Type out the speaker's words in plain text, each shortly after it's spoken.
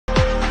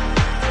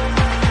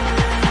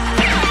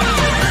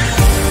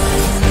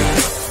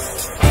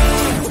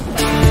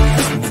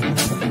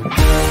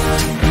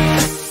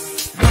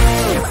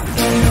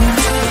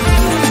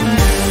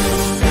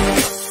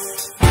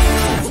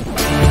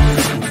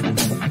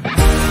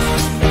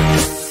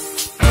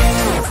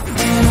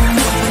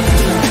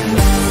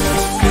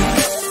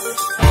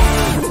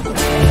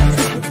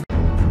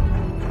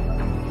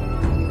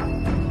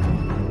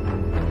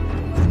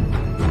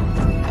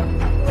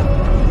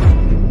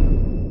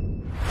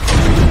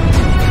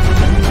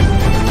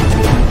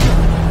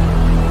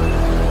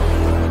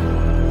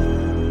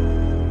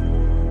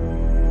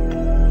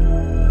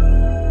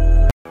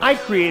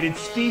created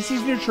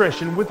Species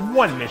Nutrition with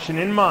one mission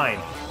in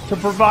mind: to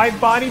provide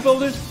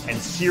bodybuilders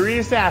and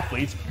serious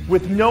athletes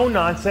with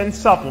no-nonsense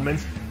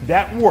supplements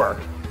that work.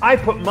 I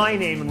put my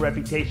name and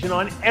reputation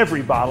on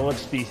every bottle of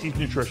Species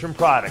Nutrition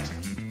products.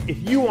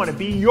 If you want to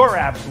be your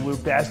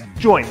absolute best,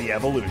 join the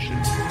evolution.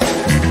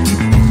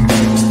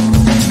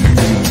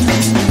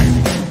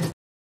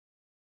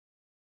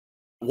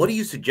 What do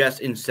you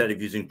suggest instead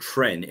of using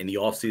TREN in the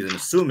off-season,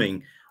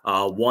 assuming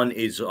one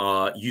is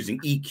using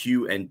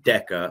EQ and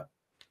DECA?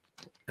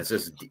 It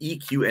says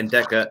EQ and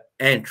DECA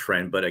and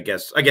TREN, but I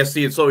guess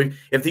see it. So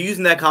if they're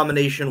using that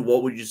combination,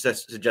 what would you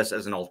suggest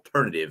as an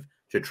alternative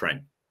to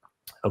TREN?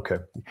 Okay.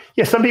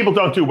 Yeah, some people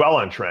don't do well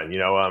on TREN,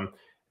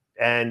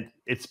 and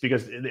it's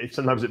because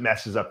sometimes it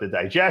messes up the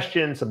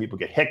digestion. Some people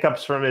get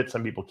hiccups from it.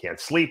 Some people can't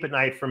sleep at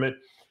night from it.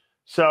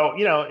 So,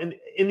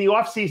 in the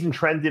off-season,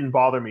 TREN didn't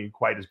bother me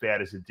quite as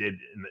bad as it did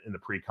in the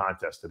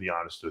pre-contest, to be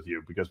honest with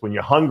you, because when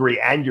you're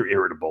hungry and you're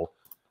irritable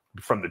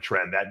from the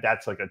TREN,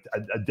 that's like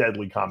a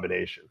deadly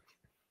combination.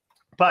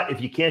 But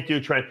if you can't do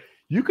TREN,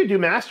 you could do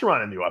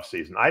Masteron in the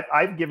off-season.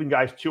 I've given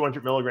guys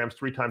 200 milligrams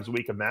 3 times a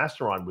week of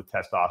Masteron with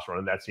testosterone,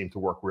 and that seemed to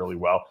work really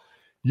well.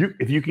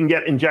 If you can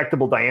get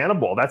injectable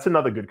Dianabol, that's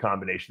another good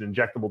combination,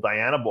 injectable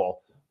Dianabol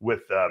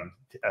with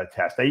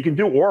test. Now, you can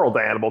do oral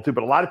Dianabol too,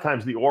 but a lot of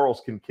times the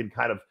orals can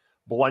kind of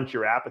blunt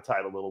your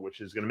appetite a little, which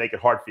is going to make it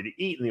hard for you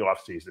to eat in the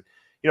off-season.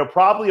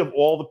 Probably of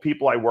all the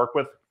people I work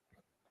with,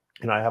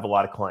 and I have a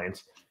lot of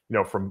clients,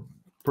 from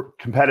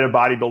competitive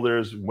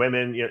bodybuilders,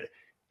 women,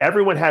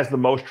 everyone has the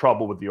most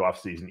trouble with the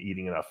off-season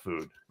eating enough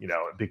food,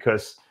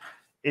 because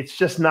it's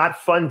just not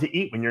fun to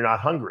eat when you're not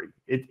hungry.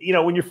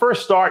 When you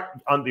first start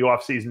on the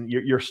off-season,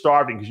 you're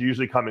starving because you're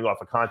usually coming off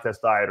a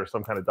contest diet or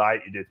some kind of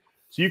diet you did.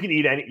 So you can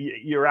eat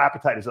your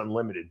appetite is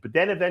unlimited. But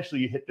then eventually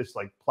you hit this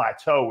like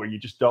plateau where you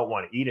just don't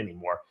want to eat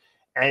anymore.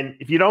 And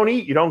if you don't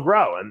eat, you don't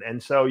grow.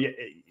 And so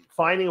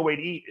finding a way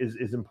to eat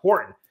is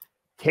important.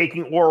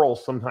 Taking orals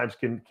sometimes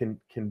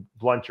can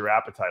blunt your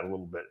appetite a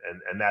little bit,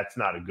 and that's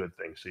not a good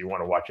thing. So you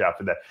want to watch out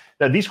for that.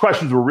 Now, these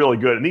questions were really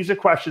good, and these are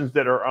questions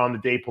that are on the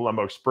Dave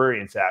Palumbo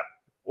Experience app.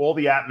 All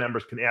the app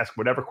members can ask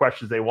whatever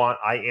questions they want.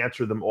 I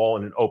answer them all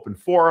in an open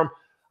forum.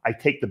 I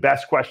take the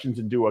best questions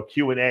and do a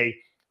Q&A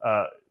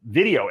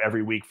video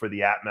every week for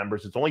the app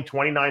members. It's only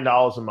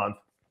 $29 a month.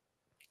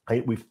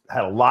 We've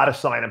had a lot of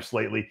signups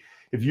lately.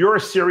 If you're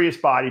a serious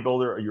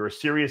bodybuilder or you're a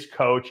serious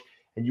coach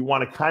and you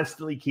want to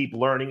constantly keep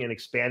learning and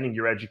expanding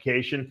your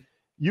education,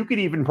 you could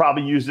even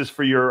probably use this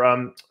for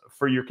your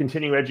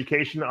continuing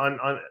education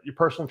on your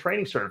personal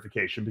training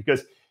certification,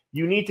 because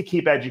you need to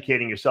keep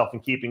educating yourself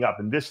and keeping up.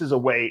 And this is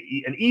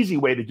an easy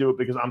way to do it,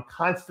 because I'm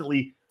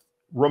constantly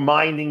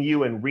reminding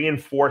you and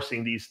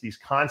reinforcing these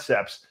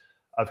concepts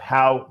of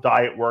how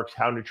diet works,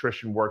 how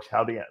nutrition works,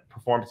 how the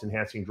performance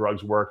enhancing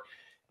drugs work.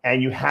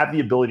 And you have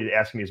the ability to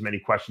ask me as many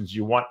questions as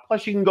you want.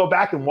 Plus, you can go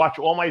back and watch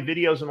all my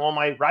videos and all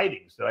my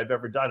writings that I've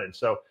ever done. And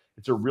so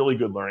it's a really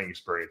good learning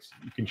experience.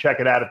 You can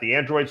check it out at the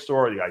Android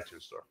store or the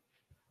iTunes store.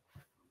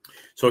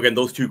 So again,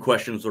 those two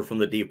questions are from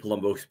the Dave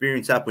Palumbo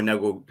Experience app. We now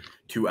go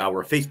to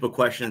our Facebook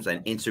questions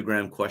and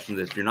Instagram questions.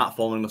 If you're not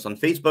following us on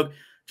Facebook,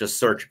 just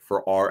search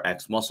for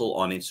RXMuscle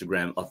on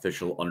Instagram,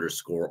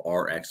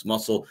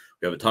 _RXMuscle.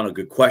 We have a ton of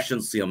good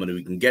questions. See how many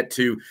we can get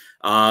to.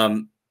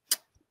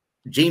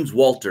 James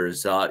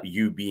Walters,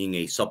 you being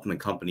a supplement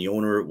company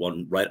owner,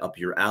 one right up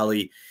your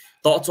alley.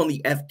 Thoughts on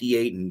the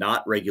FDA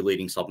not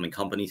regulating supplement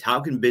companies? How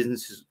can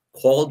businesses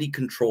quality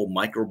control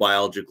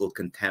microbiological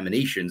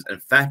contaminations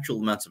and factual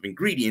amounts of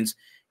ingredients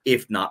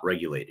if not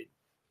regulated?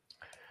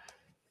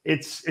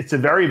 It's a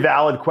very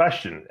valid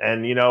question,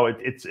 and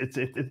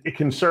it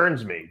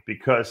concerns me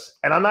because,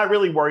 and I'm not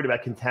really worried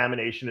about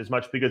contamination as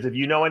much, because if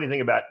you know anything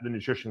about the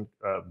nutrition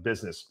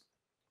business,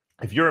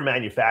 if you're a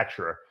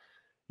manufacturer,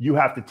 you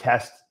have to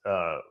test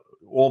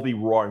all the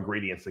raw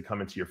ingredients that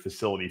come into your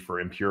facility for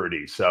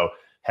impurities. So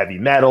heavy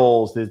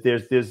metals,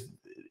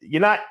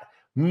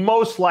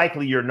 most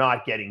likely you're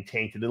not getting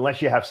tainted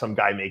unless you have some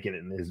guy making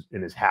it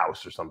in his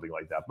house or something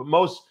like that. But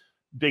most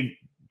big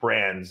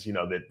brands,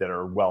 that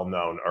are well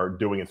known are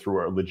doing it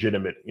through a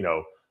legitimate,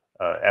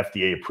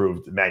 FDA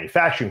approved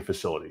manufacturing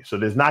facility. So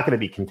there's not going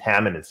to be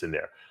contaminants in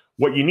there.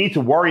 What you need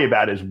to worry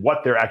about is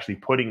what they're actually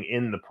putting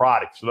in the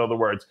product. So in other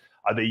words,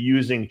 are they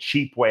using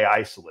cheap whey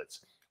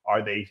isolates?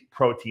 Are they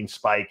protein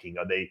spiking?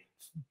 Are they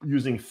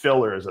using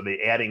fillers? Are they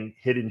adding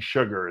hidden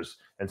sugars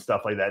and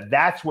stuff like that?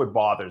 That's what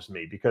bothers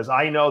me, because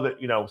I know that,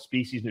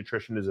 Species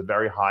Nutrition is a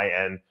very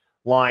high-end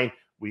line.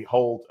 We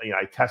hold,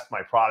 I test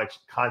my products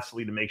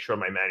constantly to make sure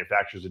my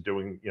manufacturers are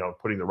doing,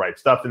 putting the right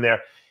stuff in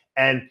there.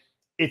 And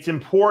it's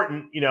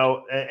important,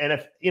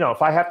 and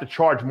if I have to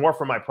charge more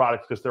for my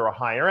products because they're a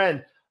higher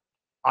end,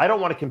 I don't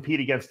want to compete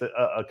against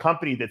a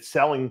company that's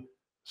selling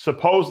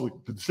supposedly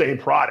the same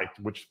product,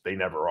 which they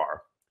never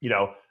are,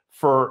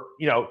 for,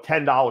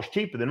 $10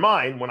 cheaper than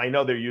mine, when I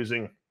know they're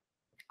using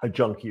a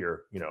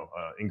junkier,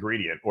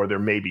 ingredient, or they're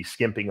maybe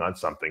skimping on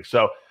something.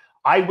 So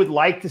I would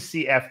like to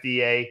see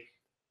FDA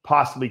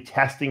possibly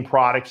testing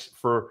products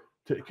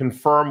to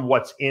confirm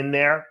what's in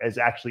there is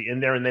actually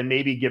in there, and then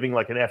maybe giving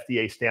like an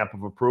FDA stamp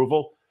of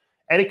approval.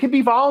 And it could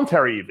be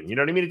voluntary even, you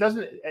know what I mean? It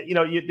doesn't,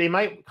 they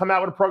might come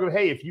out with a program.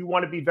 Hey, if you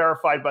want to be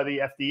verified by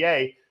the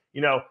FDA,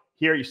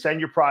 here, you send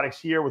your products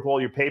here with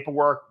all your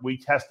paperwork. We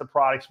test the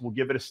products. We'll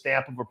give it a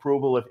stamp of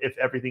approval if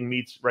everything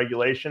meets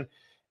regulation.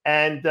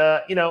 And,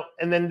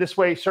 and then this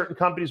way, certain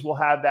companies will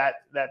have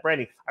that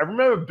branding. I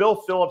remember Bill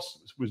Phillips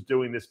was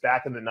doing this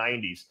back in the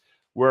 90s,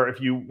 where if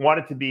you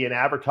wanted to be an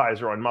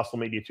advertiser on Muscle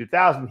Media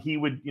 2000, he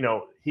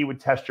would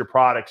test your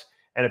products.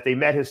 And if they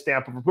met his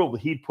stamp of approval,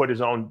 he'd put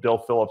his own Bill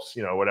Phillips,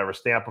 whatever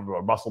stamp of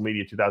Muscle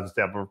Media 2000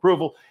 stamp of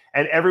approval.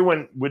 And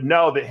everyone would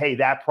know that, hey,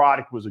 that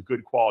product was a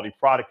good quality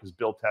product because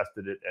Bill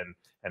tested it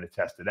and it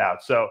tested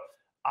out. So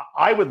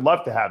I would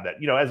love to have that.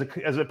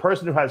 As a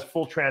person who has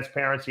full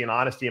transparency and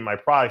honesty in my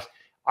products,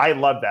 I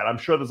love that. I'm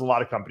sure there's a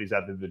lot of companies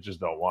out there that just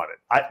don't want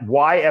it.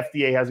 Why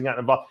FDA hasn't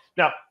gotten involved?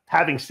 Now,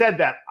 having said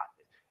that,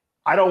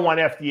 I don't want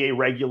FDA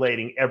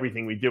regulating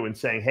everything we do and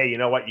saying, hey, you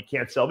know what? You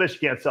can't sell this, you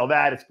can't sell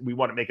that. We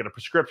want to make it a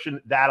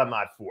prescription. That I'm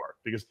not for,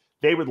 because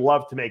they would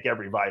love to make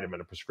every vitamin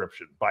a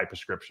prescription by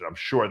prescription. I'm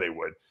sure they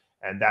would.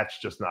 And that's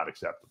just not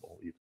acceptable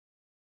either.